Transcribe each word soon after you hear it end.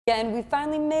And we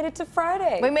finally made it to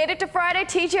Friday. We made it to Friday,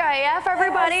 TGIF,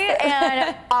 everybody, yes.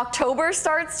 And October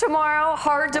starts tomorrow.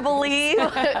 Hard to believe.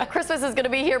 Christmas is going to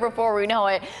be here before we know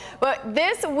it. But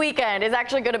this weekend is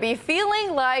actually going to be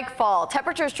feeling like fall.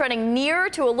 Temperatures trending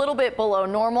near to a little bit below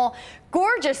normal.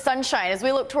 Gorgeous sunshine as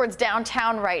we look towards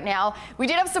downtown right now. We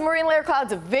did have some marine layer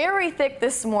clouds very thick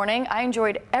this morning. I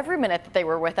enjoyed every minute that they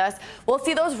were with us. We'll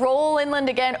see those roll inland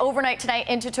again overnight tonight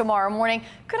into tomorrow morning.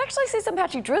 Could actually see some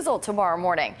patchy drizzle tomorrow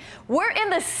morning. We're in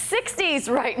the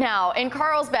 60s right now in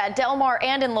Carlsbad, Del Mar,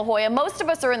 and in La Jolla. Most of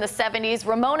us are in the 70s.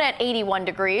 Ramona at 81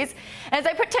 degrees. And as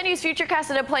I put 10 News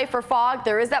Futurecast into play for fog,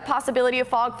 there is that possibility of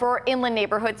fog for our inland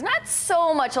neighborhoods. Not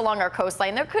so much along our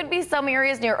coastline. There could be some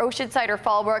areas near Oceanside or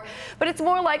Fallbrook, but it's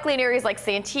more likely in areas like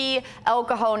Santee, El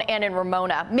Cajon, and in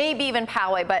Ramona, maybe even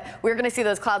Poway. But we're going to see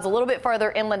those clouds a little bit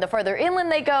farther inland. The farther inland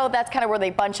they go, that's kind of where they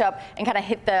bunch up and kind of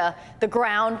hit the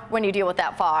ground when you deal with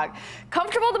that fog.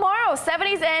 Comfortable tomorrow,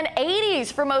 70s and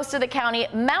 80s for most of the county.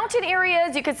 Mountain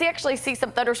areas, you can actually see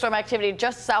some thunderstorm activity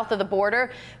just south of the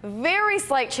border. Very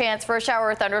slight chance for a shower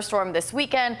or thunderstorm this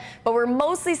weekend, but we're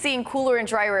mostly seeing cooler and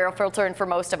drier air filter in for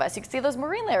most of us. You can see those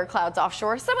marine layer clouds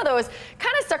offshore. Some of those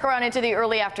kind of stuck around into the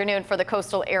early afternoon for the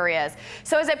coastal areas.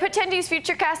 So as I put 10 News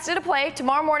Futurecast into play,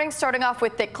 tomorrow morning starting off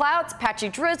with thick clouds, patchy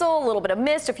drizzle, a little bit of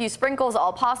mist, a few sprinkles,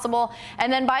 all possible.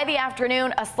 And then by the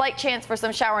afternoon, a slight chance for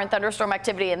some shower and thunderstorm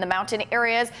activity in the mountain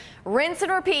areas. Rinse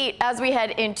and repeat as we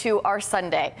head into our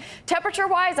Sunday. Temperature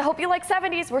wise, I hope you like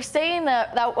 70s. We're staying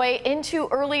that way into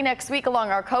early next week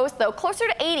along our coast, though closer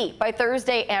to 80 by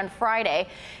Thursday and Friday.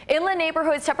 Inland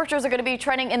neighborhoods, temperatures are going to be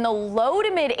trending in the low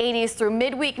to mid 80s through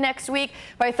midweek next week.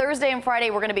 By Thursday and Friday,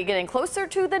 we're going to be getting closer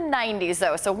to the 90s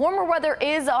though. So warmer weather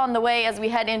is on the way as we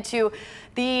head into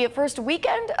the first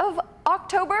weekend of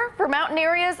October. For mountain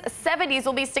areas, 70s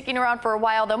will be sticking around for a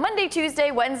while, though Monday,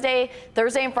 Tuesday, Wednesday,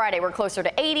 Thursday, and Friday, we're closer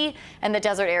to 80. And the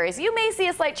desert areas, you may see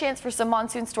a slight chance for some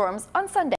monsoon storms on Sunday.